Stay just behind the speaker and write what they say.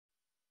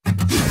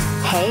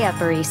Hey,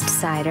 Upper East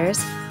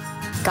Siders.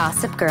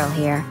 Gossip Girl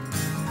here.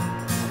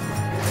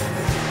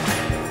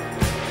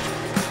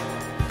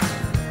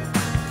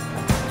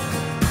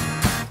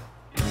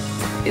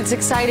 It's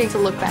exciting to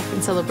look back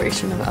in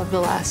celebration of the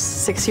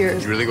last 6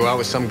 years. You really go out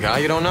with some guy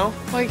you don't know?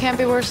 Well, you can't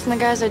be worse than the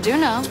guys I do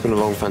know. It's been a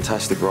long,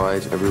 fantastic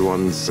ride.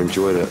 Everyone's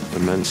enjoyed it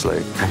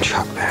immensely. I'm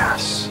Chuck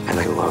Bass, and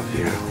I love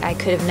you. I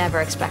could have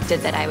never expected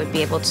that I would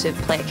be able to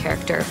play a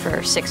character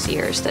for 6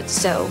 years that's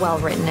so well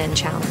written and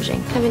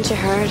challenging. Haven't you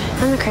heard?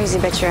 I'm the crazy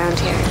bitch around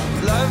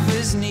here.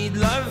 Lovers need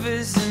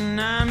lovers, and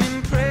I'm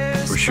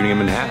impressed. We're shooting in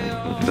Manhattan.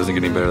 It doesn't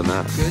get any better than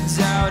that. Goods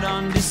out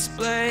on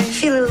display. I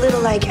feel a little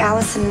like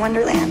Alice in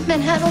Wonderland.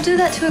 Manhattan will do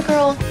that to a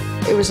girl.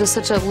 It was just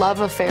such a love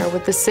affair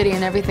with the city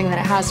and everything that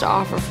it has to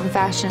offer, from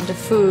fashion to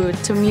food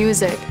to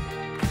music.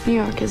 New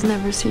York has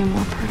never seemed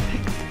more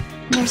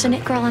perfect. There's an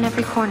it girl in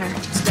every corner.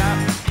 Stop.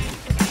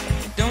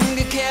 Don't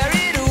get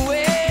carried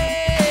away.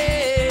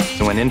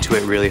 I went into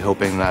it really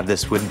hoping that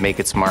this would make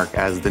its mark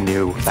as the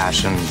new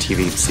fashion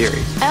TV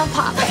series. I'll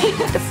pop.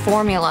 The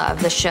formula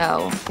of the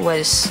show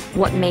was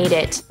what made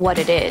it what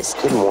it is.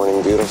 Good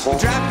morning, beautiful.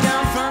 Drop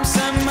down from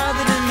some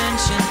other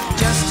dimension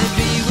just to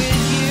be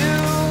with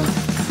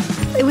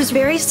you. It was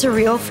very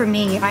surreal for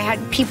me. I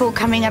had people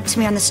coming up to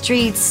me on the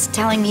streets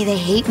telling me they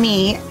hate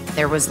me.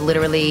 There was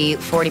literally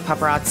 40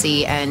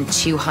 paparazzi and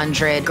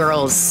 200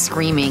 girls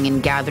screaming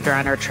and gathered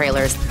around our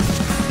trailers.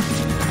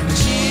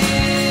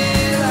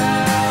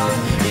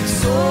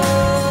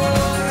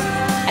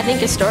 I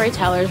think as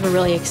storytellers, we're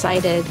really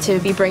excited to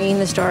be bringing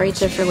the story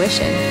to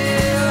fruition.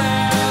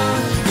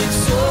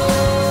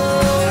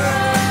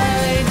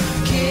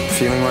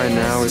 Feeling right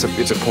now is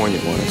it's a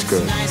poignant one. It's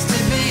good.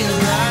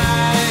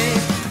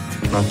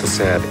 Not the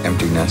sad,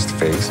 empty nest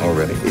face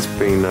already. It's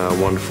been a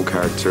wonderful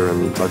character,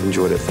 and I've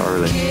enjoyed it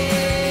thoroughly.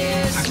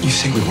 How can you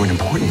say we weren't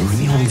important? We were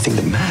the only thing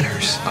that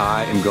matters.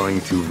 I am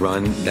going to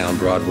run down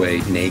Broadway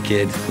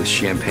naked with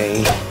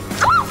champagne.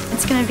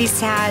 It's gonna be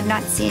sad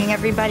not seeing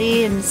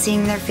everybody and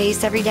seeing their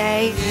face every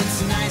day.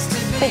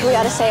 I think we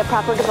ought to say a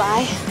proper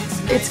goodbye.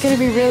 It's going to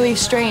be really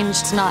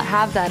strange to not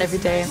have that every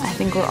day. I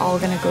think we're all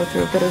going to go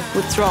through a bit of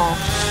withdrawal.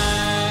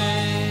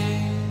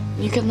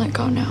 You can let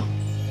go now.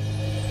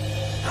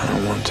 I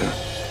don't want to.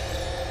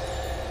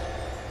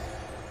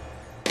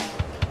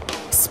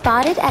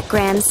 Spotted at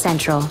Grand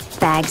Central,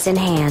 bags in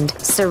hand,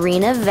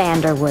 Serena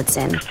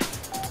Vanderwoodson.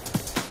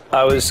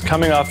 I was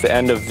coming off the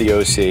end of the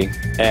OC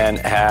and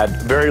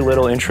had very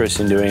little interest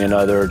in doing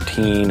another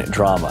teen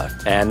drama.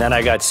 And then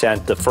I got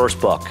sent the first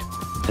book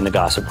in the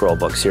Gossip Girl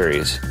book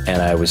series.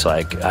 And I was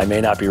like, I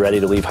may not be ready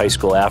to leave high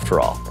school after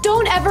all.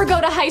 Don't ever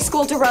go to high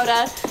school,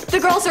 Dorota. The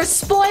girls are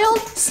spoiled,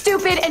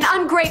 stupid, and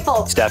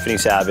ungrateful. Stephanie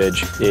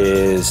Savage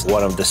is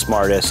one of the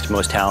smartest,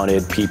 most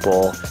talented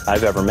people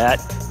I've ever met.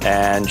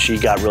 And she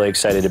got really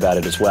excited about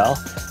it as well.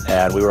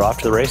 And we were off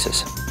to the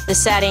races. The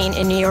setting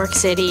in New York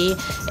City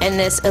and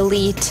this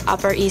elite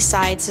Upper East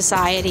Side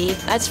society,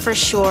 that's for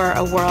sure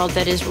a world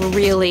that is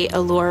really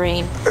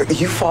alluring. Are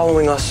you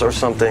following us or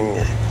something?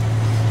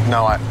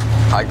 No,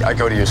 I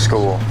go to your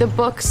school. The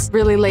books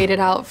really laid it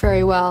out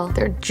very well.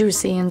 They're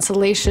juicy and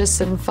salacious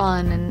and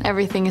fun, and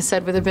everything is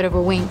said with a bit of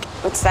a wink.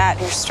 What's that,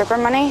 your stripper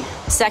money?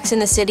 Sex and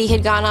the City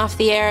had gone off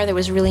the air. There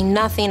was really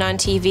nothing on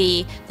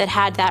TV that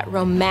had that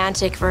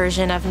romantic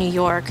version of New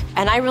York,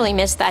 and I really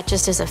missed that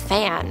just as a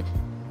fan.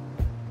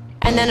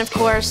 And then, of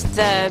course,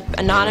 the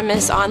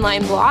anonymous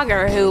online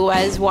blogger who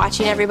was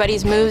watching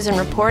everybody's moves and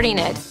reporting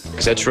it.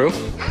 Is that true?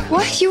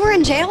 What? You were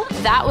in jail?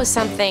 That was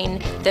something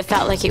that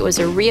felt like it was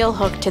a real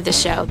hook to the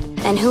show.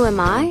 And who am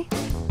I?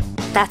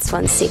 That's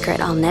one secret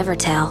I'll never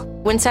tell.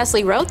 When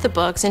Cecily wrote the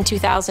books in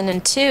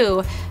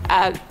 2002,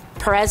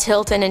 Perez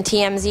Hilton and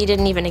TMZ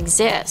didn't even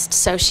exist.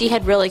 So she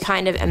had really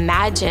kind of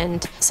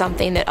imagined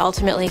something that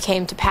ultimately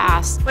came to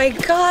pass. My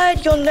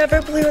God, you'll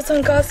never believe what's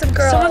on Gossip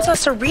Girl. Someone saw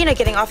Serena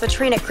getting off the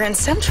train at Grand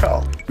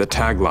Central. The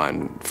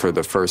tagline for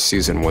the first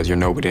season was "You're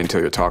nobody until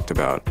you're talked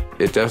about."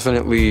 It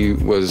definitely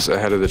was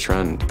ahead of the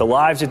trend. The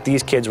lives that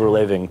these kids were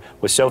living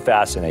was so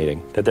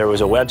fascinating that there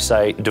was a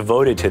website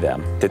devoted to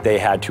them that they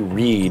had to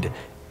read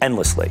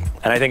endlessly.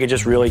 And I think it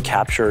just really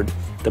captured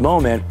the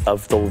moment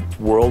of the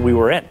world we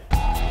were in.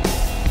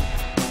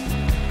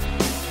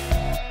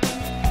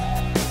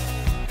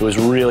 It was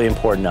really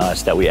important to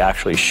us that we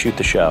actually shoot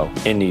the show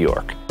in New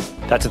York.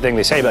 That's the thing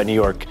they say about New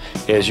York,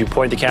 is you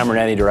point the camera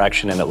in any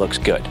direction and it looks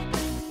good.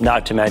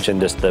 Not to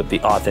mention just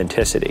the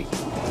authenticity.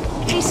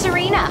 Hey,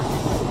 Serena,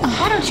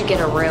 why don't you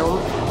get a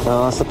room?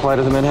 Well, that's the plight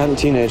of the Manhattan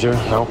teenager.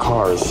 No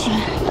cars.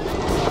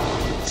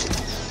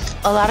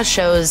 A lot of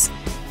shows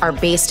are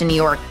based in New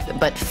York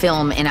but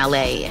film in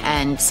LA,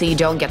 and so you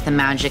don't get the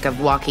magic of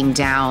walking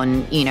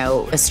down, you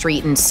know, a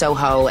street in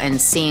Soho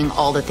and seeing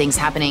all the things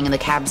happening and the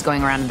cabs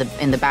going around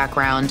in the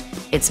background.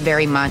 It's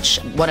very much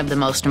one of the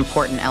most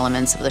important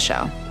elements of the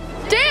show.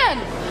 Dan!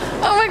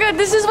 Oh my God,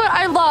 this is what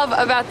I love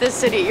about this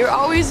city. You're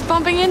always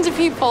bumping into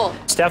people.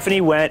 Stephanie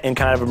went and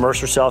kind of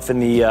immersed herself in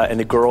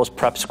the girls'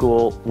 prep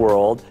school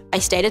world. I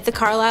stayed at the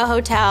Carlisle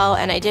Hotel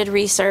and I did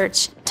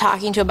research,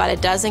 talking to about a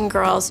dozen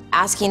girls,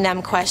 asking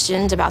them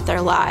questions about their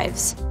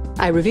lives.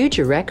 I reviewed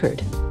your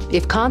record.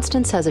 If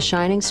Constance has a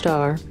shining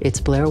star,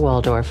 it's Blair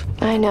Waldorf.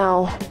 I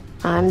know.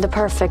 I'm the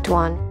perfect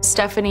one.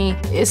 Stephanie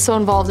is so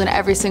involved in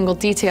every single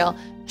detail.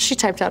 She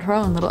typed out her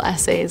own little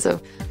essays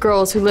of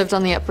girls who lived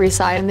on the Upper East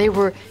Side, and they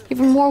were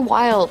even more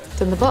wild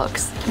than the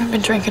books. I've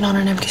been drinking on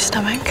an empty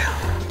stomach.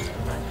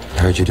 I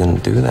heard you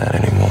didn't do that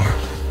anymore.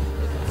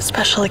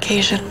 Special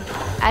occasion.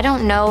 I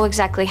don't know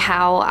exactly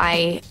how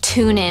I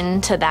tune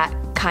in to that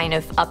kind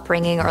of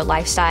upbringing or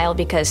lifestyle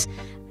because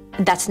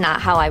that's not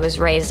how I was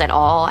raised at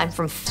all. I'm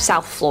from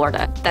South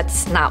Florida.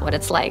 That's not what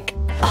it's like.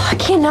 Oh, I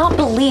cannot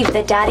believe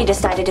that Daddy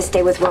decided to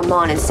stay with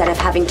Ramon instead of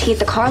having tea at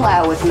the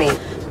Carlisle with me.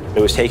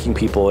 It was taking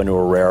people into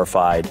a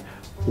rarefied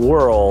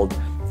world,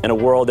 and a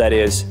world that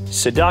is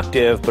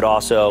seductive but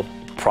also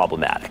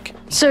problematic.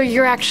 So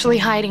you're actually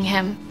hiding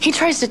him. He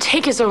tries to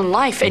take his own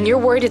life, and you're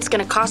worried it's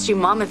gonna cost you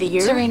Mom of the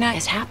Year? Serena,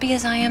 as happy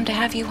as I am to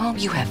have you home,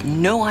 you have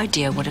no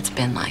idea what it's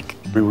been like.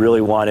 We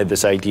really wanted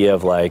this idea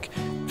of like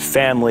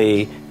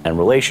family and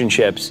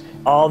relationships,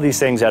 all these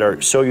things that are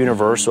so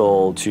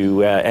universal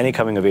to any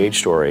coming of age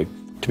story,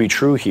 to be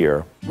true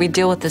here. We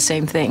deal with the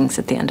same things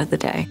at the end of the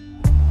day.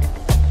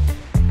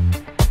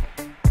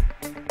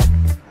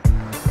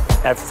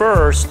 At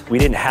first, we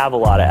didn't have a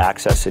lot of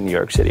access in New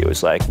York City. It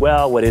was like,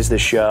 well, what is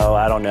this show?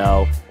 I don't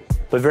know.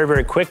 But very,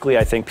 very quickly,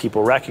 I think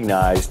people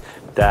recognized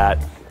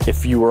that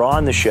if you were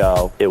on the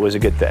show, it was a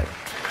good thing.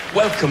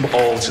 Welcome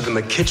all to the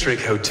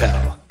McKittrick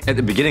Hotel. At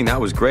the beginning, that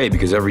was great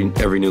because every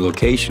new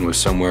location was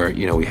somewhere,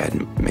 you know, we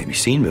hadn't maybe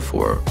seen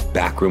before.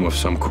 Back room of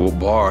some cool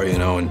bar, you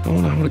know, and I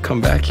want to come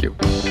back here.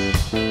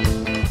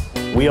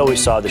 We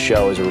always saw the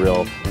show as a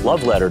real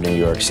love letter to New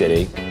York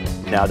City.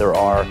 Now there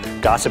are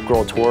Gossip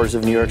Girl tours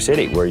of New York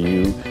City where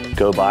you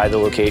go by the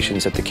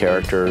locations that the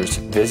characters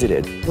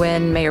visited.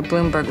 When Mayor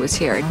Bloomberg was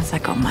here, I was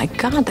like, oh my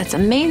God, that's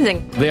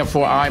amazing.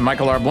 Therefore, I,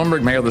 Michael R.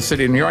 Bloomberg, Mayor of the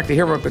City of New York, the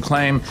hero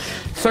proclaim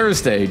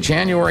Thursday,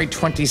 January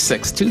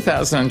 26,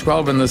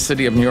 2012 in the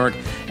City of New York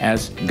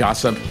as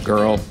Gossip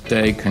Girl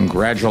Day.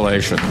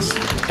 Congratulations.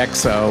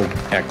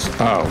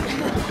 XOXO.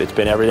 It's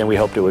been everything we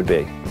hoped it would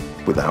be.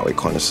 Without it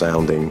kind of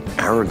sounding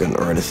arrogant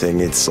or anything,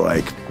 it's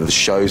like the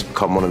show's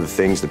become one of the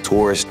things the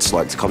tourists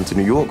like to come to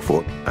New York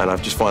for. And I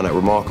just find that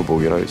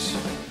remarkable, you know.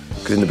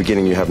 Because in the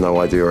beginning you have no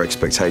idea or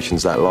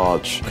expectations that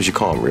large, because you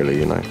can't really,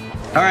 you know.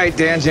 All right,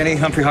 Dan, Jenny,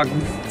 Humphrey, Huck,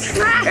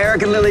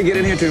 Eric and Lily, get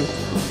in here too.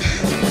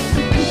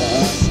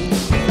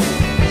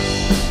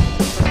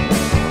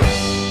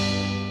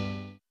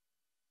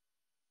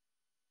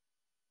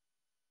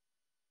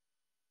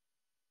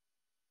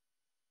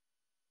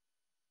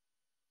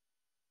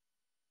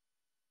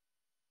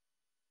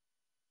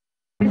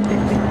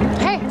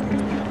 Hey.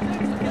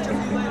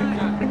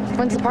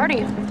 When's the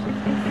party?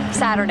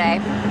 Saturday.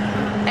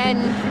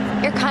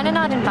 And you're kind of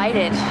not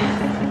invited.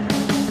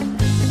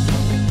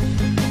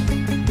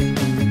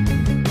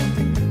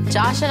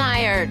 Josh and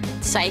I are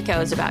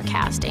psychos about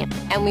casting,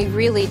 and we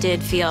really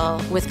did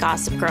feel with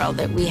Gossip Girl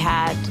that we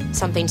had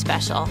something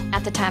special.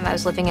 At the time, I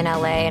was living in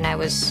LA, and I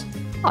was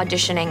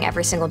auditioning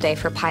every single day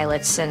for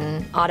pilots,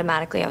 and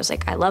automatically I was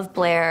like, I love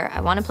Blair,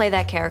 I want to play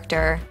that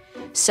character.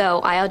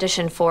 So I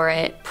auditioned for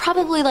it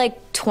probably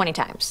like 20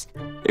 times.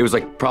 It was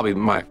like probably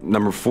my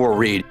number 4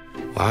 read.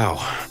 Wow.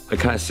 I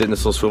kind of sit in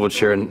this little swivel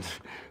chair, and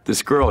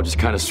this girl just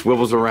kind of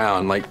swivels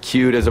around, like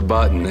cute as a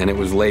button, and it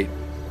was late.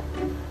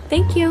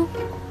 Thank you.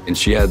 And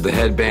she had the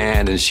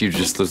headband, and she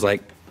just was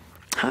like,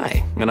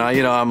 hi. And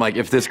I'm like,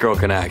 if this girl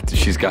can act,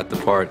 she's got the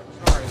part.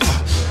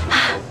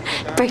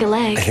 Break a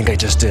leg. I think I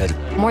just did.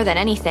 More than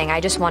anything, I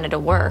just wanted to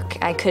work.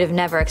 I could have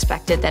never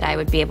expected that I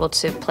would be able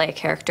to play a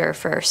character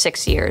for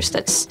 6 years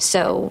that's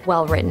so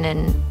well written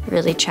and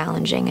really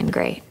challenging and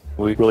great.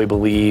 We really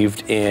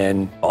believed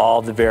in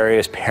all the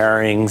various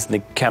pairings, the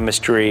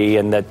chemistry,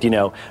 and that,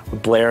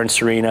 Blair and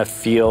Serena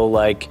feel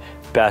like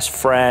best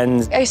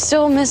friends. I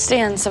still miss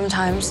Dan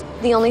sometimes.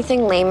 The only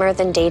thing lamer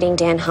than dating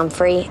Dan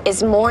Humphrey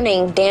is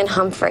mourning Dan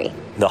Humphrey.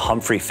 The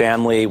Humphrey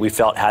family, we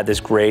felt, had this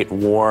great,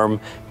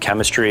 warm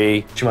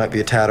chemistry. She might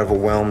be a tad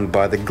overwhelmed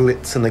by the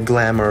glitz and the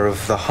glamour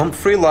of the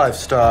Humphrey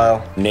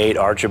lifestyle. Nate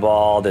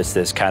Archibald is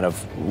this kind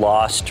of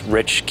lost,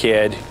 rich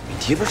kid.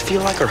 Do you ever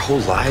feel like our whole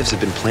lives have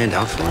been planned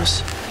out for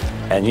us?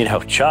 And,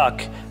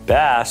 Chuck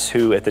Bass,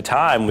 who at the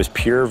time was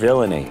pure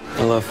villainy.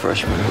 I love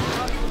freshmen.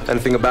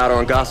 Anything about her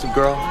on Gossip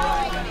Girl?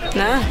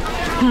 Nah,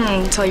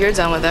 until you're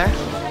done with her.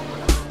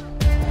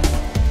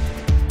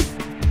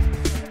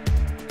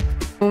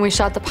 When we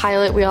shot the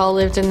pilot, we all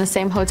lived in the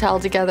same hotel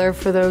together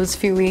for those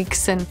few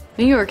weeks. And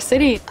New York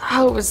City,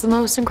 it was the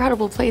most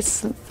incredible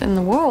place in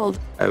the world.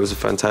 It was a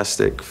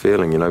fantastic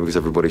feeling, because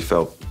everybody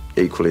felt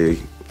equally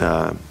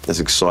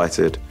as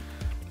excited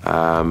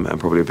and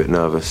probably a bit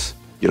nervous.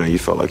 You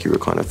felt like you were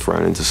kind of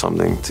thrown into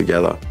something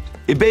together.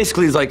 It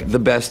basically is like the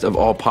best of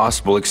all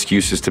possible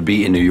excuses to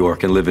be in New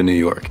York and live in New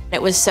York.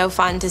 It was so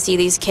fun to see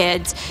these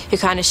kids who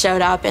kind of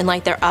showed up in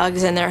like their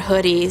Uggs and their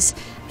hoodies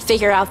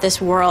figure out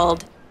this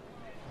world.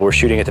 We're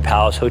shooting at the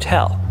Palace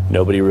Hotel.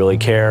 Nobody really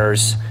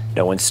cares.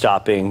 No one's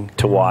stopping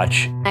to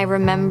watch. I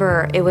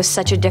remember it was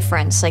such a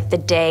difference, like the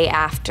day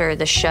after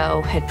the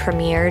show had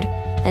premiered.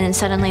 And then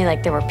suddenly,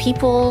 like, there were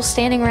people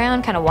standing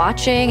around kind of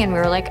watching, and we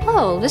were like,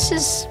 oh, this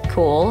is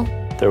cool.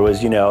 There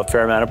was, a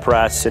fair amount of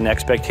press and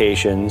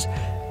expectations,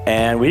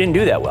 and we didn't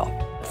do that well.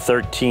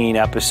 13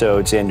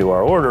 episodes into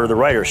our order, the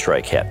writer's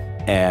strike hit,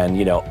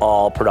 and,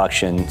 all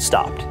production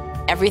stopped.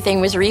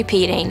 Everything was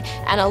repeating,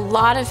 and a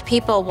lot of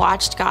people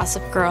watched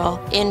Gossip Girl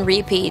in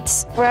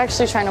repeats. We're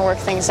actually trying to work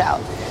things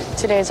out.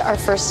 Today's our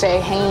first day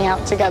hanging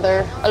out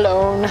together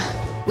alone.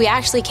 We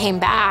actually came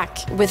back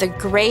with a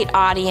great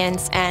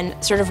audience and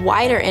sort of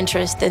wider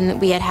interest than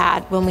we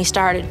had when we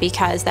started,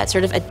 because that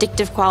sort of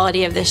addictive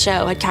quality of the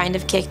show had kind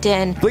of kicked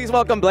in. Please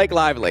welcome Blake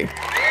Lively.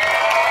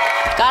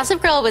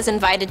 Gossip Girl was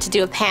invited to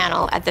do a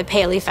panel at the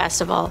Paley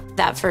Festival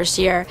that first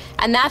year,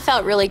 and that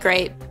felt really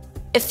great.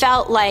 It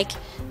felt like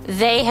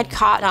they had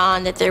caught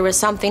on that there was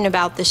something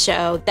about the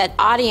show that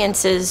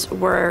audiences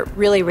were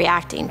really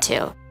reacting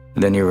to.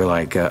 Then you were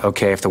like,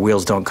 okay, if the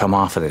wheels don't come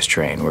off of this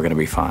train, we're gonna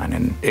be fine.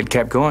 And it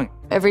kept going.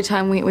 Every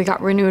time we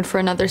got renewed for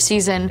another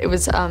season, it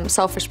was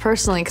selfish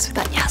personally, because we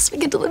thought, yes, we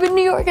get to live in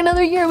New York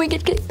another year, we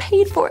get to get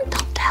paid for it,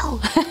 don't tell.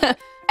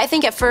 I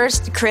think at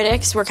first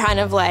critics were kind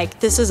of like,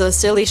 this is a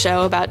silly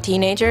show about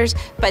teenagers,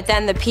 but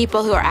then the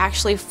people who are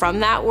actually from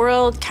that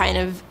world kind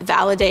of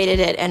validated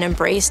it and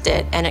embraced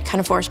it, and it kind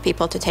of forced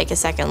people to take a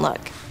second look.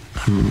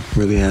 I'm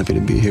really happy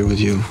to be here with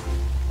you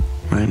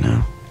right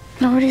now.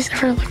 Nobody's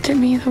ever looked at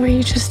me the way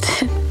you just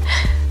did.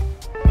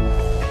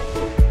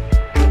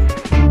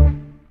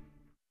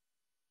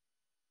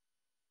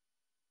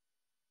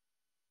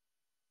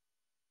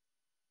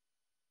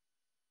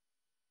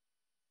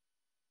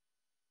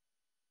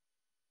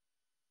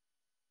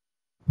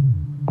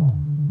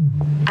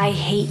 I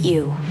hate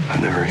you.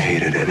 I've never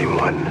hated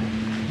anyone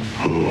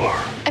more.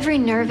 Every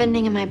nerve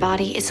ending in my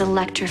body is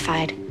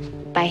electrified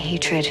by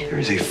hatred. There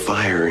is a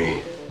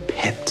fiery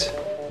pit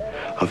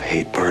of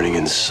hate burning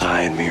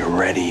inside me,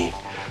 ready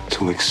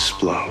to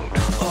explode.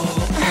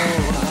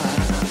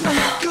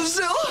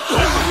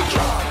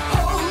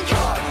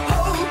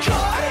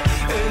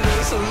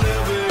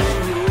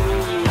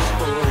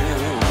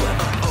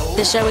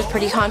 The show was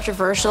pretty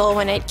controversial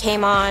when it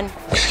came on.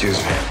 Excuse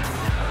me.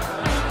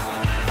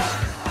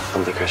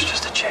 I'm the Chris,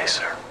 just a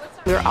chaser.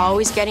 We were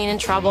always getting in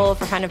trouble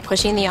for kind of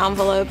pushing the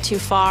envelope too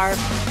far.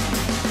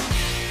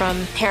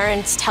 From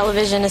parents,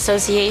 television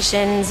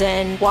associations,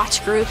 and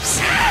watch groups.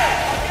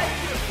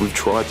 We've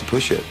tried to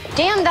push it.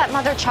 Damn that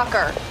mother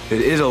chucker.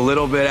 It is a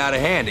little bit out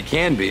of hand. It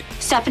can be.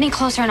 Step any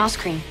closer and I'll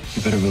scream.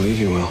 You better believe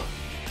you will.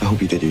 I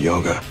hope you did your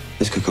yoga.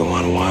 This could go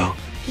on a while.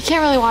 You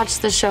can't really watch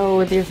the show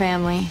with your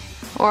family.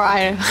 Or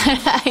I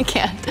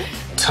can't.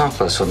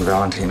 Topless on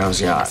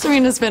Valentino's yacht.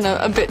 Serena's been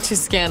a bit too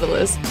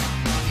scandalous.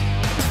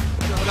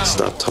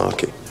 Stop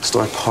talking.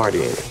 Start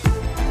partying.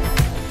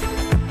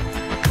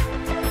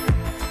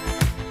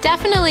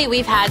 Definitely,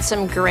 we've had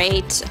some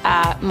great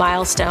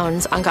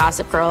milestones on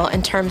Gossip Girl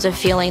in terms of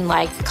feeling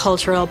like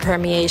cultural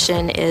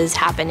permeation is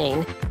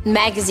happening.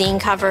 Magazine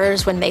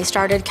covers, when they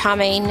started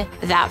coming,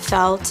 that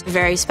felt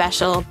very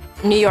special.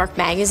 New York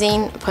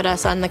Magazine put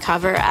us on the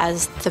cover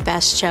as the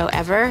best show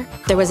ever.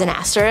 There was an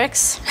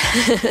asterisk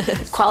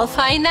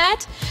qualifying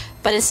that,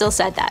 but it still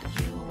said that.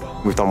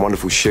 We've done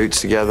wonderful shoots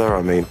together.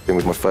 I mean, it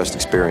was my first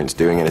experience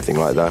doing anything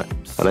like that.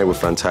 And they were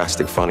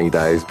fantastic, funny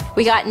days.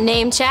 We got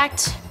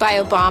name-checked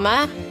by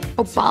Obama.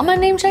 Obama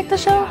name-checked the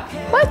show?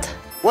 What?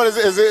 What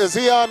is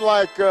he on,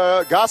 like,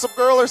 Gossip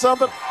Girl or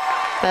something?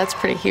 That's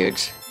pretty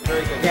huge.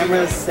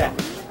 Camera set.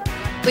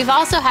 We've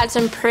also had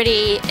some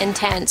pretty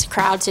intense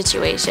crowd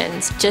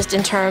situations, just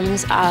in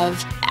terms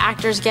of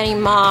actors getting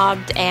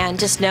mobbed and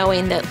just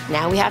knowing that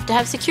now we have to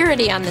have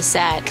security on the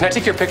set. Can I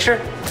take your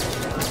picture?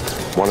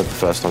 One of the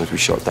first times we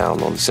shot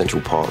down on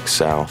Central Park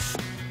South,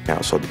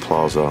 outside the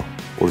plaza, all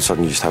of a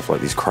sudden you just have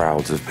like these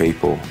crowds of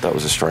people. That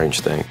was a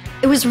strange thing.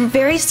 It was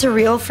very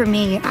surreal for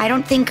me. I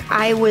don't think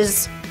I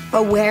was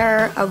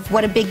aware of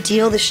what a big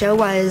deal the show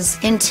was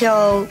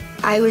until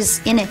I was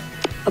in it.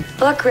 A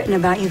book written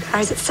about you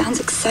guys. It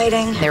sounds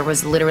exciting. There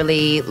was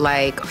literally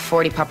like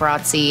 40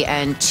 paparazzi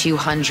and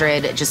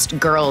 200 just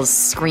girls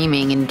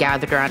screaming and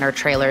gathered around our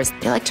trailers.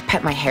 They like to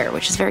pet my hair,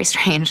 which is very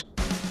strange.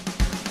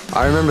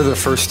 I remember the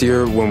first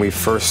year when we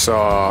first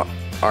saw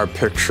our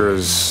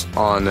pictures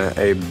on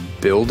a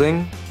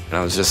building, and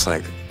I was just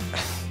like,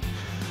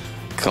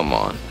 come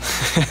on.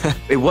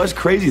 It was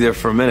crazy there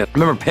for a minute. I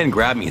remember Penn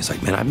grabbed me. He's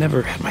like, man, I've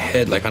never had my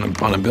head like on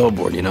a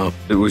billboard, you know?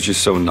 It was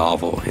just so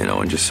novel, you know,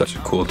 and just such a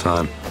cool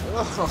time.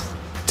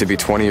 To be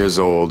 20 years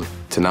old,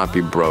 to not be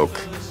broke,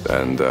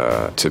 and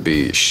to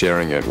be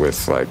sharing it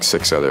with like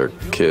 6 other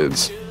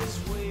kids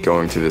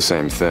going through the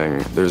same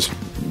thing, there's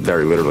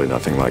very literally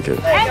nothing like it.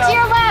 And to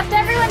your left,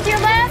 everyone to your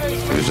left.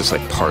 It was just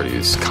like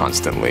parties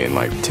constantly, and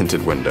like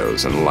tinted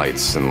windows and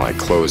lights and like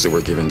clothes that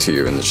were given to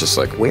you, and it's just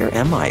like, where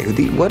am I?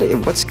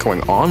 What's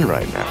going on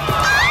right now?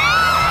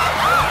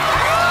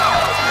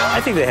 I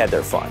think they had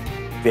their fun.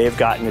 They've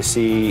gotten to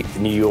see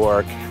New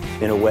York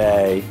in a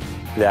way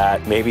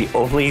that maybe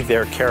only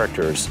their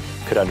characters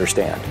could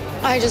understand.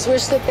 I just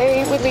wish that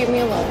they would leave me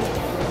alone.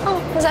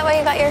 Oh, is that why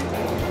you got your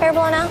hair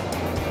blown out?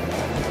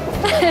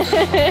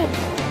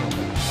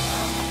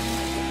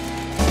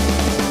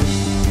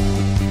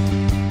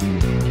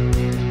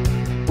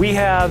 We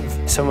have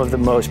some of the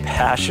most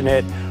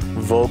passionate,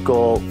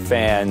 vocal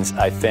fans,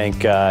 I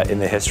think, in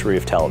the history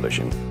of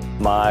television.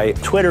 My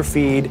Twitter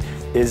feed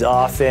is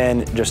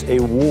often just a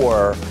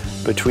war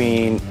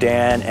between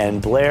Dan and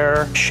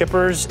Blair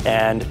shippers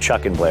and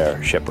Chuck and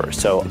Blair shippers.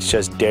 So it's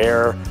just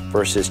Dare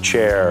versus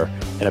Chair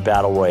in a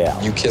battle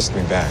royale. You kissed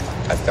me back.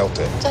 I felt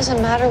it. It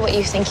doesn't matter what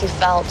you think you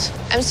felt.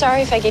 I'm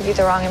sorry if I gave you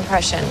the wrong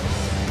impression.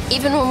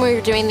 Even when we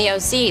were doing the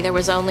OC, there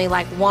was only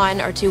like 1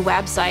 or 2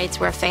 websites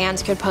where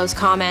fans could post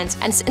comments.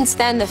 And since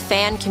then, the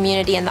fan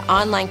community and the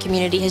online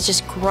community has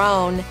just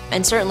grown.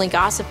 And certainly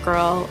Gossip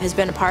Girl has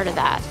been a part of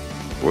that.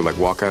 We'll like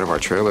walk out of our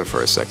trailer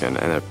for a second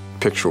and a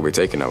picture will be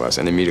taken of us,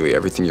 and immediately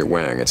everything you're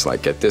wearing, it's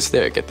like, get this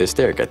there, get this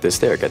there, get this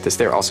there, get this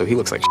there. Also, he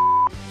looks like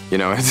you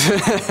know,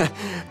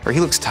 or he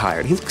looks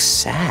tired, he looks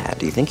sad.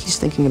 Do you think he's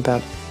thinking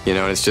about... You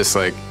know, it's just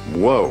like,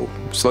 whoa,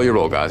 slow your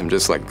roll, guys. I'm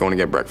just like going to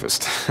get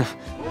breakfast.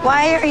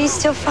 Why are you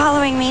still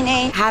following me,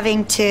 Nate?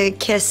 Having to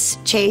kiss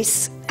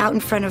Chase out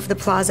in front of the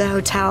Plaza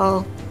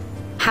Hotel,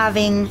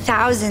 having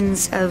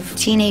thousands of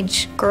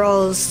teenage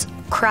girls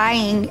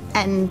crying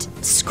and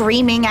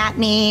screaming at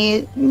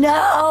me,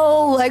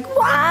 no, like,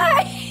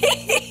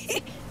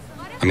 why?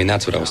 I mean,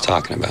 that's what I was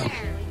talking about.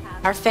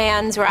 Our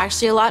fans were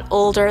actually a lot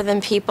older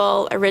than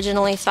people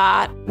originally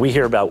thought. We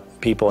hear about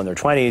people in their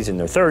 20s, in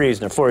their 30s, in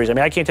their 40s. I mean,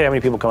 I can't tell you how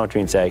many people come up to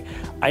me and say,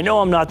 I know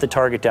I'm not the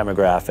target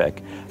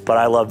demographic, but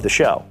I love the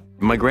show.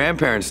 My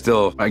grandparents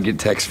still, I get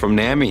texts from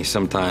Nammy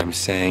sometimes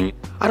saying,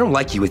 I don't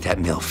like you with that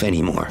MILF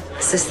anymore.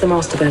 Is this the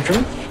master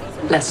bedroom?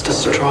 Let's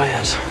destroy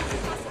it.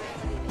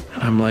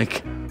 And I'm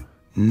like,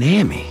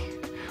 Nammy,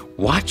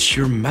 watch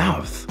your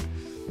mouth.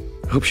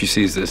 I hope she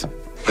sees this.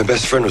 My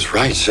best friend was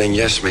right, saying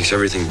yes makes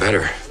everything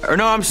better. Or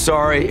no, I'm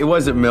sorry, it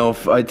wasn't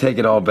MILF. I take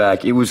it all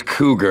back. It was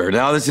Cougar.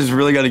 Now this is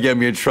really gonna get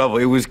me in trouble.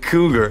 It was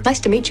Cougar. Nice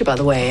to meet you, by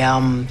the way.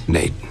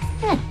 Nate.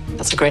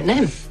 That's a great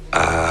name.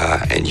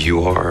 And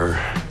you are?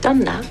 Done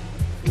now.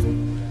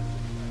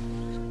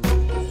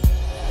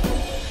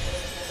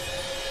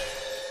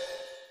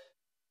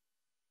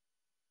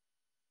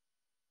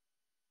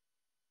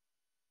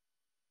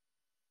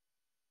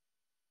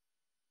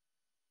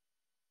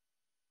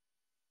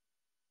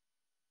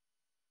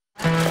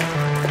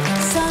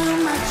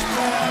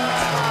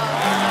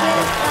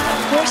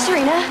 Where's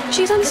Serena?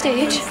 She's on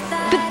stage.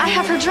 But I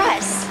have her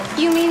dress.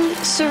 You mean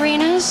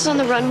Serena's on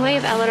the runway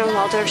of Eleanor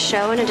Waldorf's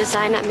show in a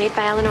design not made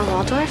by Eleanor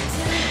Waldorf?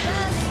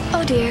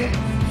 Oh dear.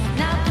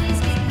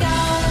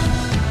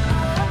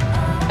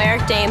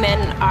 Eric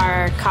Damon,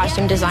 our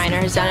costume designer,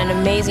 has done an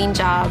amazing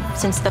job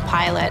since the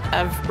pilot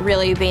of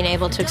really being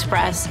able to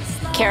express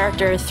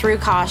character through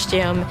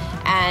costume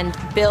and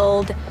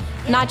build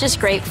not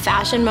just great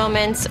fashion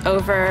moments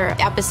over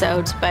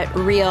episodes, but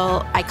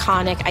real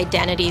iconic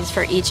identities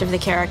for each of the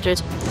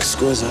characters.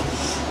 Exquisite.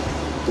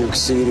 You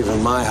exceed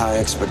even my high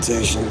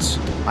expectations.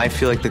 I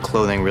feel like the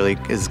clothing really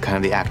is kind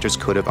of the actor's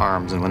coat of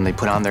arms, and when they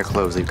put on their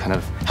clothes, it kind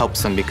of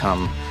helps them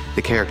become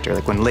the character.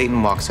 Like when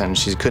Leighton walks in,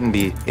 she couldn't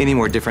be any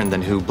more different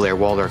than who Blair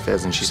Waldorf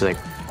is, and she's like,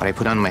 when I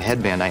put on my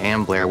headband, I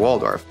am Blair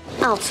Waldorf.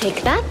 I'll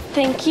take that,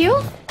 thank you.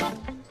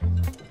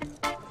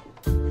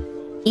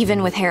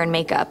 Even with hair and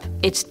makeup,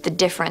 it's the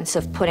difference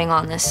of putting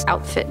on this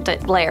outfit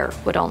that Blair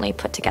would only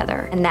put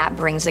together, and that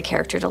brings the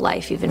character to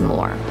life even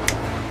more.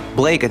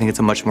 Blake, I think it's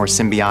a much more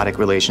symbiotic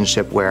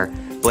relationship where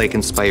Blake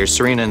inspires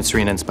Serena and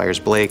Serena inspires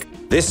Blake.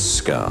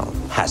 This girl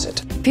has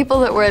it.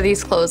 People that wear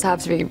these clothes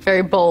have to be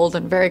very bold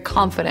and very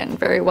confident and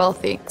very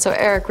wealthy. So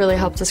Eric really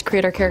helped us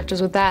create our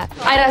characters with that.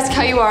 I'd ask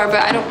how you are, but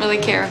I don't really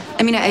care.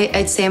 I mean,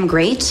 I'd say I'm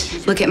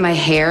great. Look at my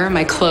hair,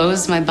 my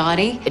clothes, my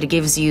body. It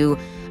gives you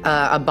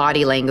a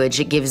body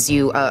language. It gives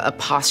you a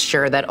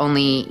posture that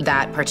only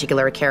that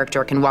particular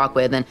character can walk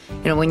with. And,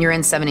 you know, when you're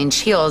in 7-inch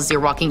heels,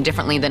 you're walking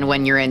differently than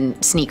when you're in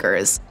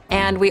sneakers.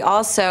 And we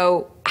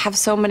also have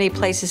so many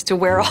places to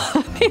wear all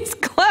of these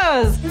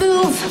clothes.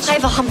 Move! I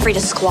have a Humphrey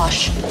to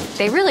squash.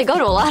 They really go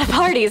to a lot of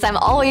parties. I'm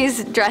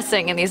always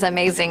dressing in these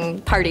amazing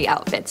party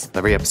outfits.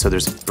 Every episode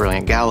there's a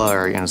brilliant gala,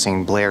 or, you know,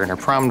 seeing Blair in her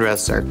prom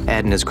dress, or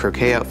Ed in his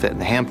croquet outfit in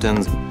the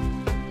Hamptons.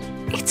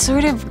 It's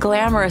sort of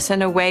glamorous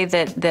in a way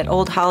that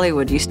old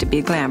Hollywood used to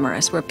be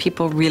glamorous, where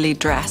people really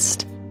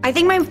dressed. I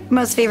think my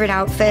most favorite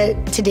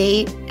outfit to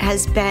date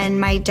has been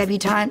my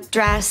debutante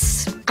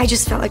dress. I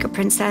just felt like a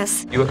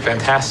princess. You look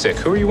fantastic.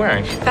 Who are you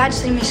wearing?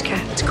 Bachelor Mishka.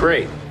 It's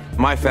great.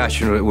 My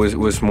fashion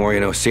was more, you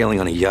know, sailing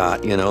on a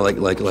yacht, you know, like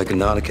a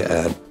Nautica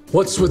ad.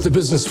 What's with the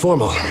business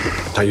formal?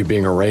 Are you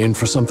being arraigned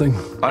for something?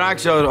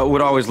 Actually, I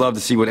would always love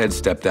to see what Ed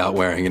stepped out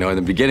wearing. You know, in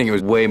the beginning, it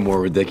was way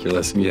more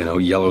ridiculous. You know,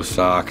 yellow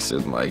socks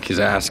and like his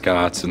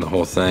ascots and the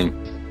whole thing.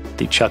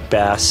 The Chuck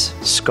Bass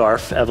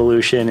scarf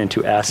evolution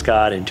into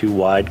ascot into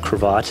wide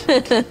cravat.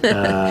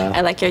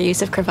 I like your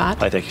use of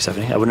cravat. I thank you,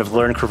 Stephanie. I wouldn't have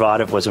learned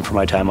cravat if it wasn't for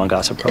my time on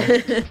Gossip Girl.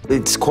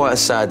 It's quite a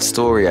sad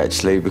story,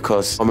 actually,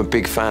 because I'm a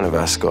big fan of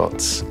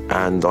ascots,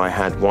 and I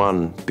had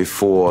one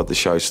before the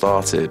show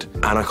started,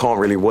 and I can't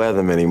really wear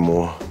them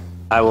anymore.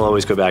 I will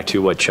always go back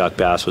to what Chuck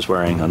Bass was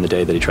wearing on the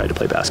day that he tried to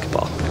play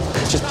basketball.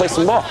 Let's just play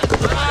some ball.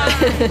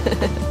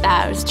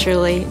 That was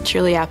truly,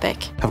 truly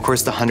epic. Of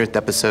course, the 100th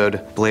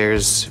episode,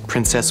 Blair's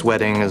princess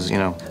wedding is,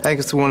 I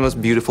think it's one of the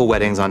most beautiful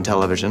weddings on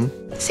television.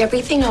 Is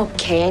everything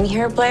okay in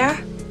here, Blair?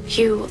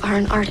 You are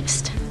an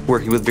artist.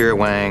 Working with Vera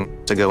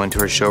Wang to go into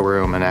her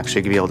showroom and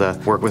actually be able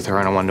to work with her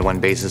on a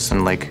one-to-one basis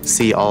and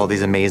see all of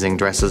these amazing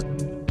dresses.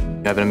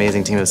 I have an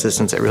amazing team of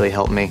assistants that really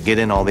helped me get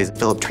in all these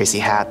Philip Tracy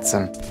hats,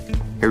 and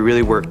we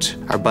really worked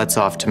our butts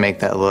off to make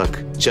that look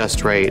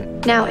just right.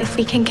 Now, if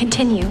we can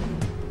continue.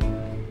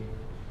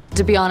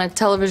 To be on a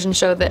television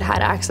show that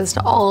had access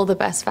to all the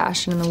best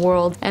fashion in the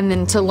world, and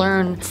then to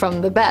learn from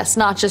the best,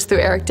 not just through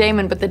Eric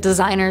Damon, but the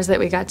designers that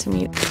we got to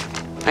meet.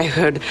 I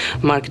heard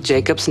Marc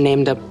Jacobs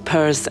named a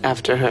purse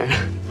after her.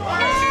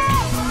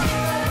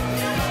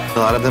 A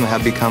lot of them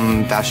have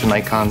become fashion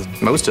icons.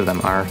 Most of them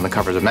are on the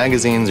covers of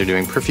magazines or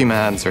doing perfume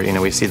ads, or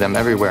we see them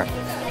everywhere.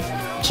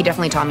 He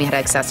definitely taught me how to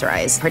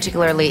accessorize.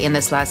 Particularly in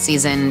this last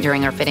season,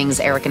 during our fittings,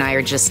 Eric and I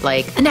are just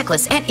like, a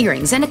necklace and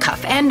earrings and a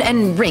cuff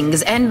and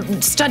rings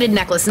and studded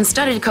necklace and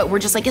studded coat. We're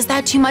just like, is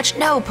that too much?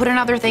 No, put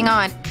another thing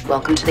on.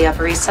 Welcome to the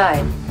Upper East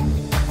Side.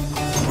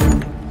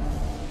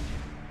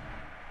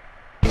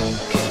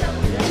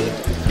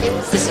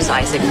 This is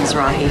Isaac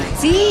Mizrahi.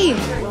 See?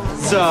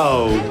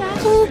 So.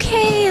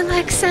 Okay,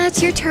 Alexa,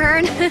 it's your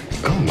turn.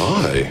 Oh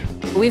my.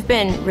 We've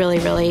been really,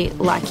 really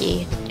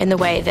lucky in the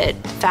way that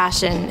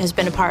fashion has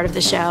been a part of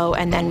the show,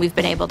 and then we've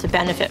been able to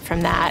benefit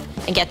from that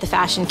and get the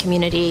fashion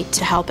community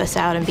to help us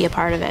out and be a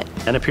part of it.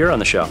 And appear on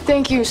the show.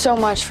 Thank you so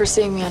much for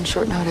seeing me on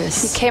short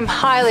notice. You came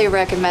highly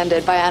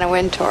recommended by Anna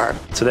Wintour.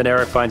 So then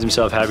Eric finds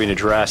himself having to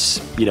dress,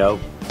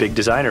 big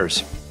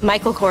designers.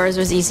 Michael Kors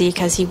was easy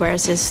because he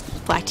wears his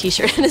black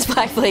t-shirt and his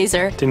black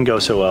blazer. Didn't go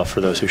so well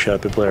for those who showed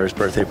up at Blair's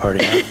birthday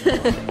party.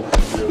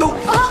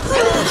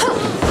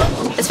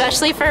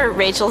 Especially for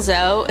Rachel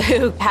Zoe,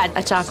 who had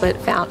a chocolate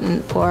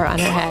fountain pour on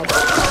her head.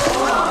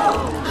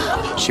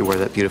 She wore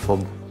that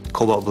beautiful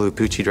cobalt blue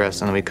Pucci dress,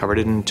 and then we covered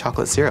it in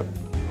chocolate syrup.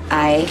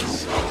 I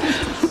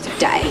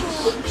die.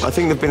 I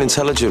think they've been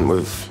intelligent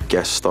with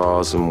guest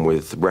stars and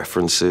with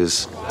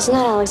references. Isn't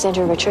that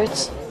Alexandra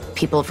Richards?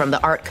 People from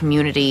the art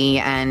community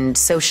and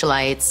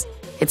socialites.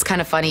 It's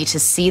kind of funny to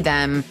see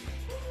them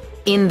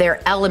in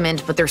their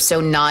element, but they're so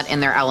not in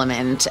their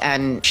element,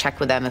 and check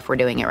with them if we're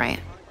doing it right.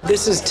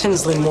 This is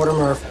Tinsley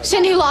Mortimer.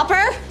 Cyndi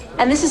Lauper?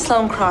 And this is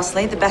Sloane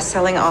Crossley, the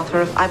best-selling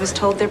author of I Was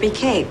Told There'd Be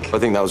Cake. I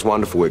think that was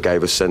wonderful. It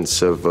gave a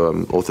sense of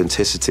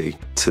authenticity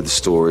to the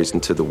stories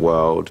and to the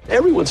world.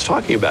 Everyone's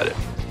talking about it.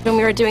 When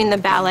we were doing the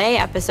ballet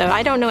episode,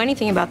 I don't know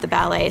anything about the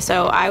ballet,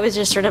 so I was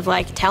just sort of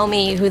like, tell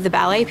me who the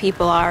ballet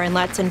people are and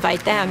let's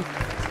invite them. I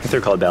think they're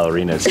called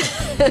ballerinas.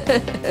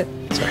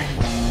 Sorry.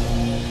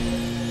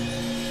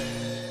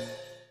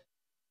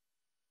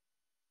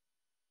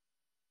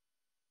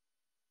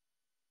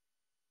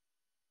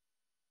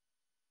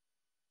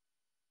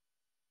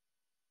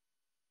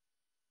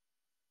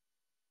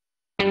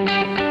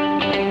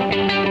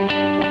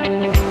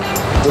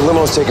 The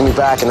limo's taking me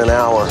back in an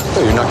hour.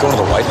 Oh, you're not going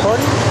to the white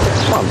party?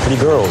 Come on, pretty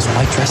girls,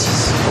 white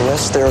dresses.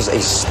 Unless there's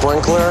a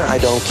sprinkler, I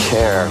don't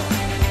care.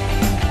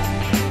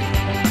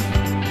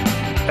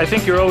 I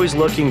think you're always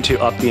looking to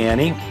up the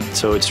ante.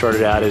 So it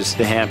started out as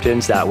the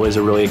Hamptons. That was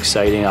a really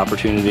exciting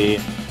opportunity.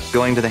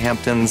 Going to the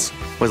Hamptons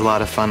was a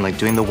lot of fun,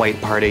 doing the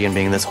white party and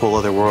being in this whole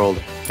other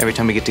world. Every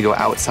time we get to go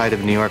outside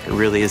of New York, it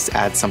really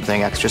adds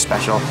something extra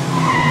special.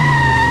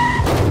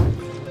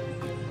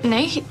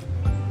 Nate?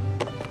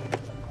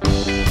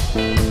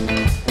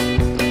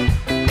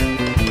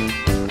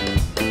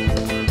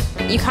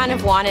 You kind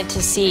of wanted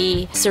to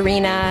see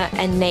Serena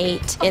and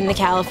Nate in the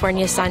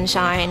California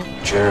sunshine.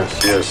 Cheers.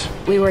 Yes.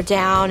 We were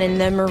down in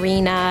the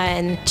marina,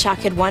 and Chuck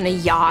had won a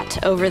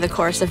yacht over the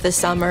course of the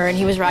summer, and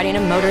he was riding a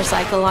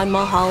motorcycle on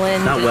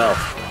Mulholland. Not well.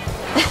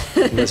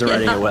 He wasn't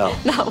riding it well.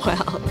 Not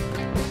well.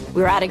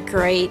 We were at a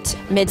great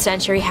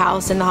mid-century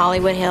house in the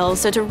Hollywood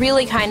Hills, so to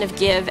really kind of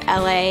give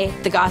LA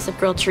the Gossip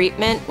Girl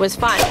treatment was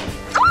fun.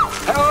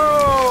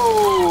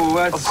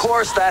 Oh, of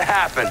course that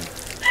happened.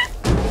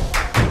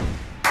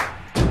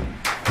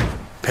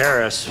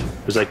 Paris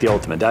was like the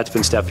ultimate. That's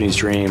been Stephanie's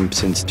dream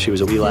since she was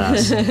a wee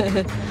lass.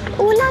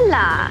 Ooh la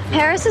la.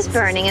 Paris is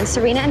burning and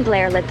Serena and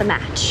Blair lit the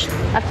match.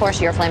 Of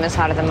course, your flame is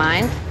hotter than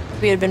mine.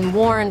 We had been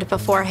warned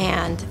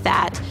beforehand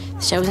that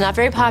the show was not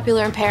very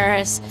popular in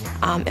Paris.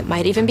 It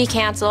might even be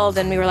canceled.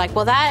 And we were like,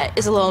 well, that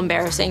is a little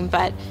embarrassing,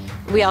 but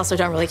we also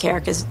don't really care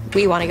because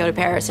we want to go to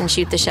Paris and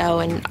shoot the show,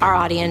 and our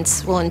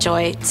audience will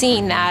enjoy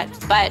seeing that.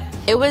 But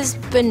it was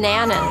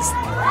bananas.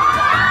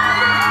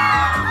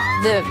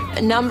 The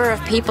number of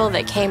people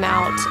that came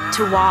out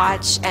to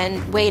watch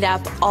and wait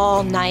up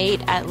all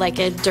night at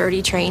a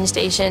dirty train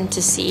station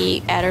to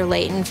see Ed or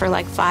Leighton for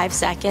 5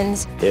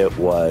 seconds. It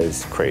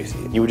was crazy.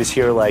 You would just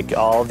hear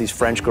all of these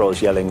French girls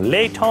yelling,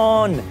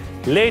 Leighton,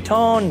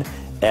 Leighton.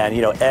 And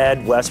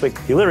Ed Westwick,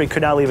 he literally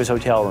could not leave his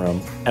hotel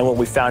room. And what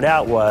we found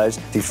out was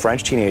these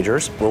French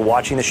teenagers were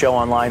watching the show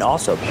online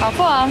also. Au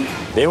revoir.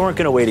 They weren't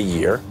going to wait a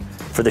year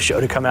for the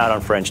show to come out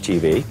on French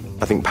TV.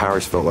 I think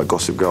Paris felt like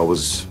Gossip Girl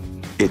was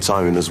its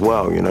own as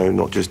well, you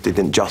know, it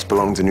didn't just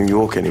belong to New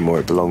York anymore,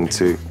 it belonged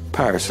to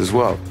Paris as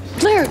well.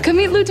 Blair, come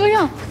meet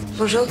Lutoyen.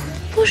 Bonjour.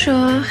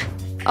 Bonjour.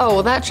 Oh,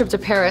 well, that trip to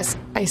Paris,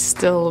 I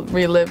still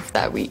relive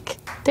that week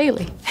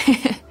daily.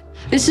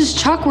 This is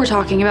Chuck we're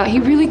talking about. He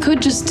really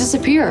could just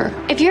disappear.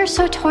 If you're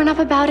so torn up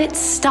about it,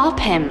 stop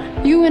him.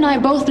 You and I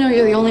both know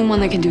you're the only one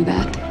that can do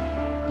that.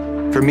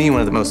 For me, one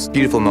of the most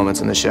beautiful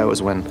moments in the show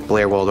is when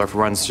Blair Waldorf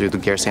runs through the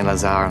Gare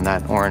Saint-Lazare in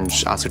that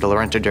orange Oscar de la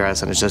Renta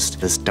dress, and it's just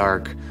this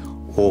dark,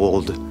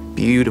 old,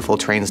 beautiful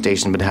train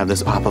station, but to have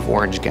this pop of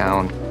orange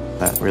gown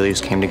that really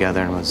just came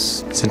together and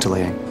was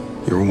scintillating.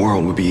 Your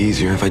world would be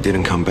easier if I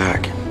didn't come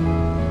back.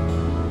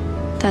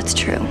 That's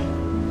true.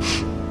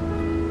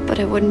 But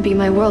it wouldn't be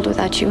my world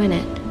without you in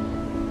it.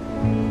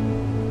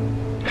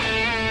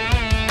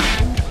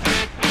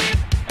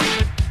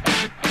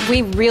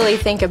 We really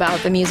think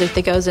about the music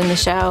that goes in the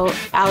show.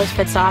 Alex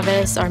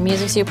Petsavis, our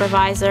music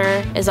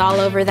supervisor, is all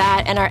over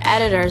that, and our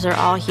editors are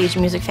all huge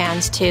music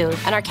fans too,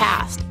 and our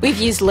cast. We've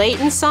used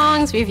Leighton's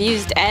songs, we've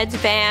used Ed's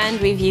band,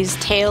 we've used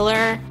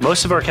Taylor.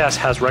 Most of our cast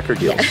has record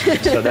deals,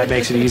 so that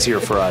makes it easier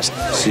for us.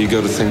 So you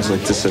go to things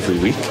like this every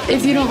week?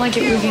 If you don't like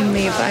it, we can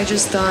leave. I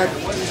just thought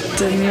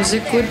the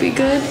music would be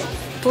good.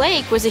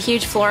 Blake was a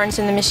huge Florence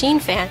and the Machine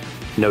fan.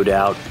 No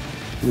doubt,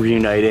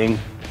 reuniting,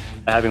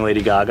 having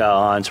Lady Gaga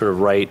on sort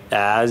of right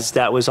as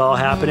that was all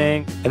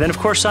happening. And then, of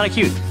course, Sonic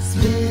Youth.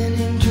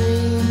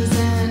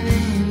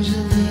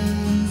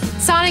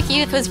 Sonic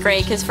Youth was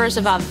great because, first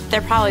of all,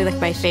 they're probably like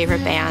my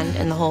favorite band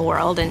in the whole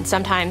world, and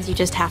sometimes you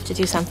just have to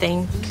do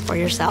something for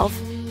yourself.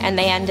 And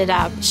they ended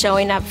up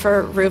showing up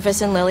for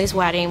Rufus and Lily's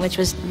wedding, which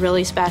was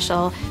really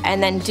special,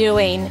 and then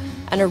doing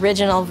an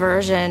original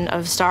version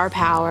of Star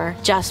Power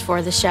just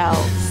for the show.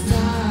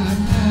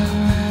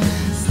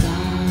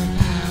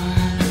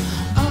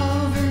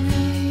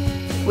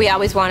 We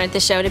always wanted the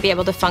show to be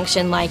able to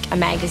function like a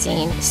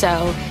magazine.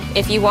 So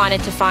if you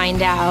wanted to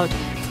find out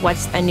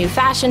what's a new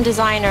fashion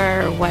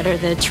designer, what are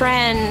the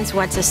trends,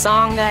 what's a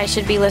song that I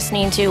should be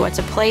listening to, what's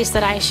a place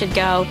that I should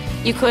go,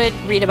 you could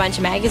read a bunch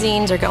of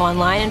magazines or go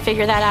online and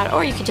figure that out,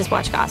 or you could just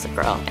watch Gossip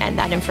Girl and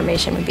that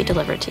information would be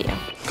delivered to you.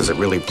 Does it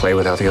really play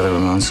without the other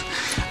Ramones?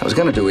 I was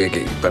gonna do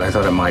Iggy, but I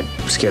thought it might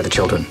scare the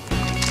children.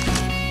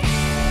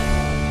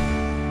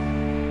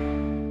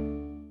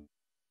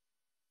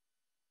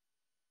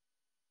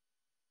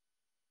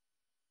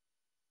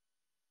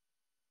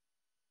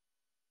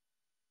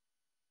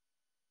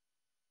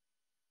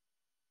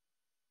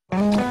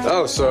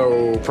 Oh,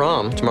 so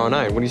prom tomorrow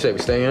night. What do you say? We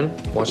stay in,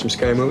 watch some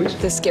scary movies?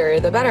 The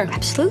scarier, the better.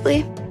 Absolutely.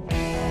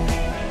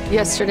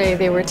 Yesterday,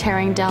 they were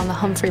tearing down the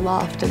Humphrey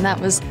Loft, and that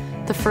was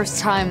the first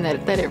time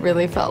that it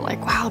really felt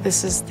like, wow,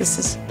 this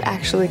is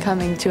actually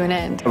coming to an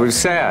end. It was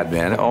sad,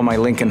 man. All my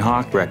Lincoln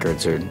Hawk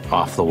records are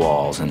off the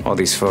walls, and all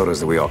these photos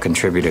that we all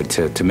contributed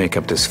to make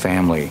up this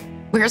family.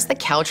 Where's the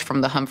couch from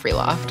the Humphrey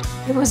Loft?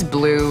 It was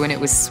blue, and it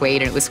was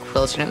suede, and it was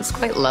quilted, and it was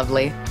quite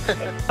lovely.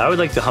 I would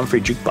like the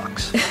Humphrey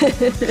jukebox,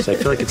 because I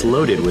feel like it's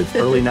loaded with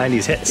early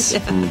 90s hits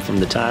from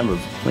the time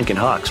of Lincoln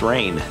Hawk's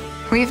reign.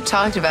 We've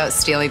talked about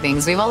stealing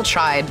things. We've all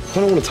tried. I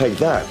don't want to take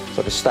that. It's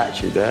like a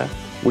statue there.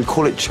 We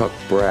call it Chuck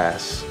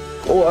Brass.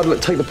 Or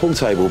I'd take the pool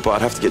table, but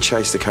I'd have to get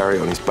Chase to carry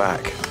it on his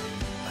back.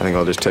 I think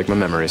I'll just take my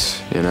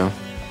memories, you know?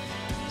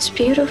 It's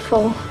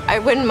beautiful. I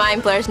wouldn't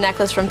mind Blair's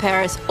necklace from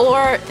Paris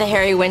or the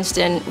Harry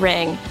Winston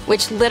ring,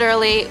 which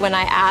literally, when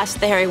I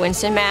asked the Harry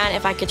Winston man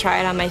if I could try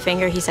it on my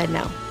finger, he said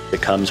no.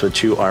 It comes with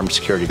 2 armed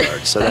security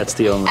guards, so that's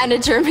the only... And a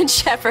German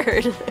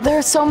Shepherd. There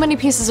are so many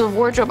pieces of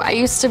wardrobe. I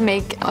used to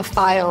make a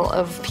file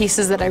of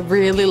pieces that I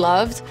really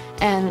loved,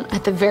 and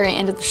at the very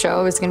end of the show,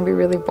 I was gonna be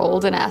really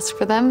bold and ask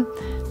for them.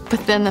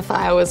 But then the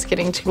file was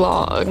getting too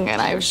long,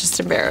 and I was just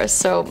embarrassed,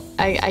 so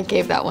I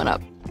gave that one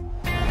up.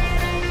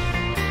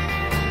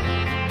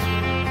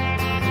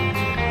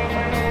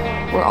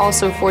 We're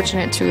also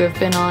fortunate to have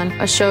been on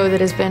a show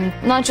that has been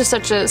not just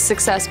such a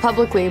success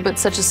publicly, but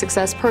such a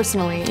success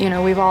personally. You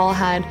know, we've all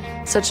had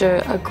such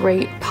a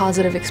great,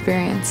 positive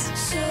experience.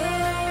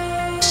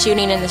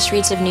 Shooting in the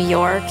streets of New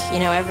York, you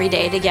know, every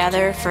day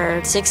together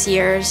for 6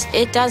 years,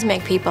 it does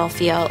make people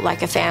feel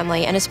like a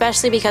family, and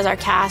especially because our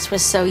cast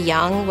was so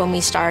young when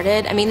we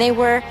started. I mean, they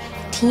were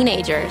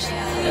teenagers.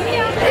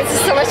 This is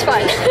so much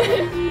fun.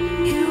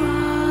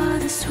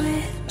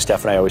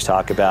 Steph and I always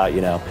talk about,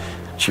 you know,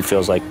 she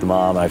feels like the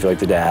mom, I feel like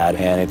the dad,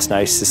 and it's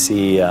nice to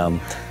see the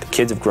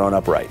kids have grown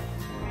up right.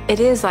 It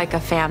is like a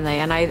family,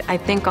 and I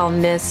think I'll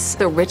miss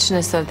the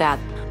richness of that.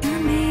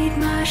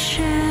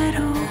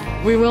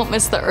 We won't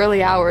miss the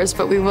early hours,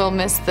 but we will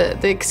miss the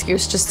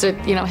excuse just to,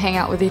 you know, hang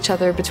out with each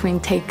other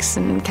between takes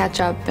and catch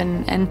up.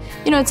 And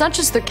you know, it's not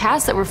just the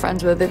cast that we're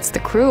friends with, it's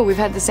the crew. We've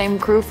had the same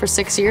crew for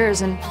 6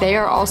 years, and they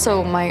are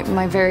also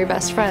my very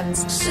best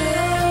friends.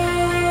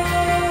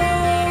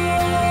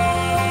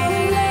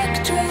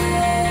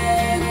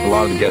 A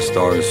lot of the guest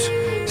stars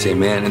say,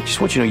 man, I just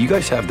want you to know, you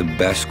guys have the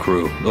best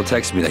crew. They'll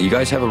text me that. You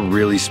guys have a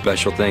really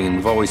special thing, and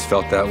we've always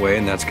felt that way,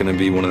 and that's going to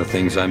be one of the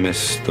things I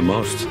miss the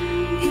most.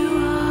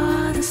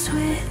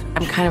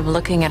 I'm kind of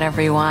looking at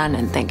everyone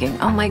and thinking,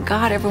 oh my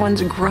God,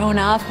 everyone's grown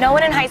up. No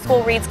one in high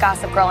school reads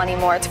Gossip Girl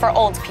anymore. It's for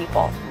old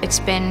people. It's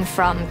been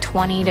from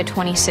 20 to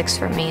 26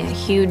 for me, a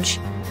huge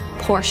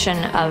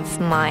portion of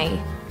my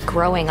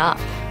growing up,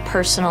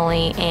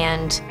 personally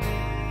and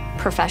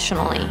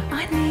professionally.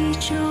 I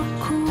need your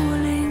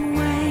cooling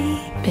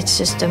way. It's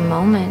just a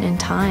moment in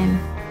time.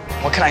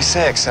 What can I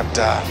say except,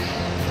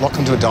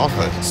 welcome to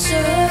adulthood.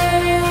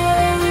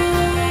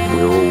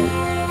 We're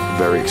all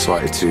very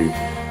excited to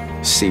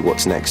see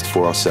what's next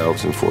for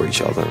ourselves and for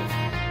each other.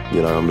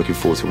 You know, I'm looking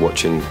forward to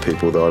watching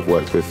people that I've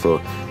worked with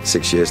for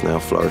 6 years now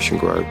flourish and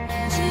grow.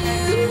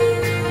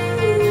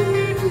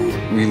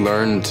 We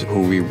learned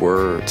who we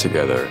were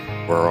together.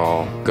 We're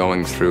all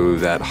going through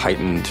that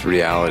heightened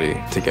reality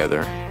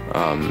together,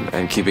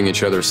 and keeping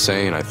each other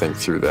sane, I think,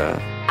 through that.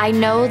 I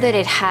know that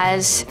it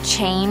has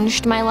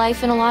changed my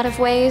life in a lot of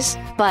ways,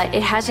 but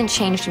it hasn't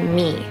changed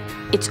me.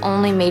 It's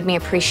only made me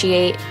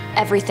appreciate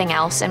everything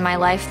else in my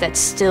life that's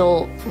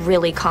still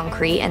really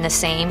concrete and the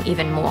same,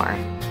 even more.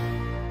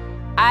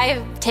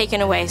 I've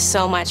taken away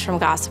so much from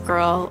Gossip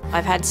Girl.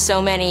 I've had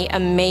so many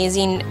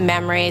amazing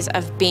memories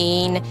of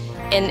being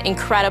in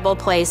incredible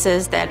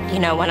places that, you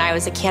know, when I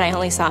was a kid, I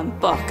only saw in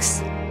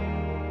books.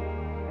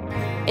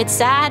 It's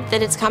sad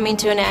that it's coming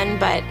to an end,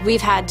 but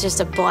we've had just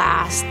a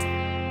blast.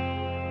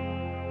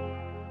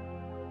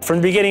 From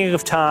the beginning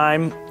of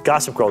time,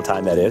 Gossip Girl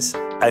time that is,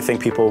 I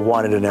think people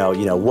wanted to know,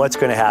 you know, what's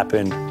going to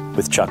happen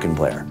with Chuck and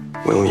Blair.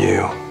 Will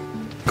you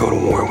go to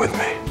war with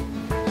me?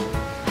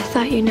 I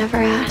thought you'd never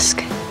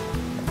ask.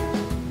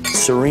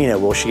 Serena,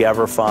 will she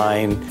ever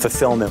find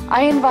fulfillment?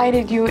 I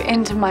invited you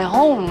into my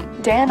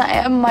home. Dan, I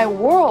am my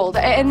world.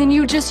 And then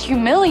you just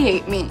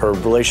humiliate me. Her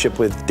relationship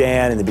with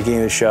Dan in the beginning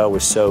of the show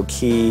was so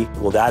key.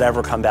 Will that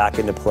ever come back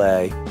into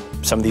play?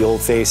 Some of the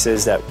old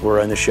faces that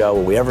were in the show,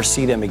 will we ever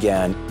see them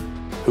again?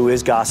 Who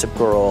is Gossip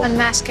Girl?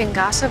 Unmasking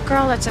Gossip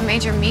Girl? That's a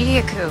major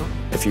media coup.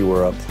 If you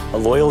were a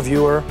loyal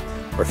viewer,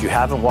 or if you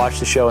haven't watched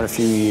the show in a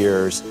few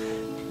years,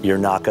 you're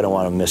not going to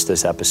want to miss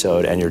this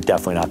episode, and you're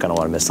definitely not going to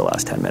want to miss the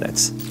last 10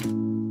 minutes.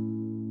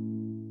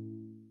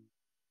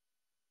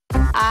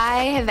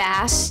 I have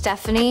asked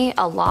Stephanie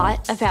a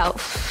lot about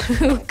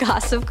who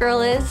Gossip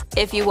Girl is.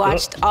 If you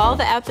watched all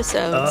the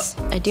episodes,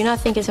 I do not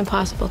think it's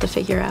impossible to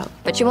figure out.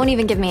 But you won't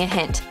even give me a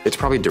hint. It's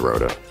probably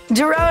Dorota.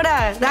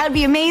 Dorota, that'd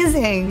be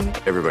amazing.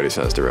 Everybody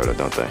says Dorota,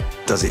 don't they?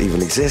 Does it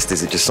even exist?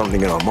 Is it just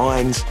something in our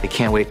minds? I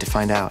can't wait to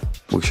find out.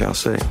 We shall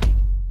see.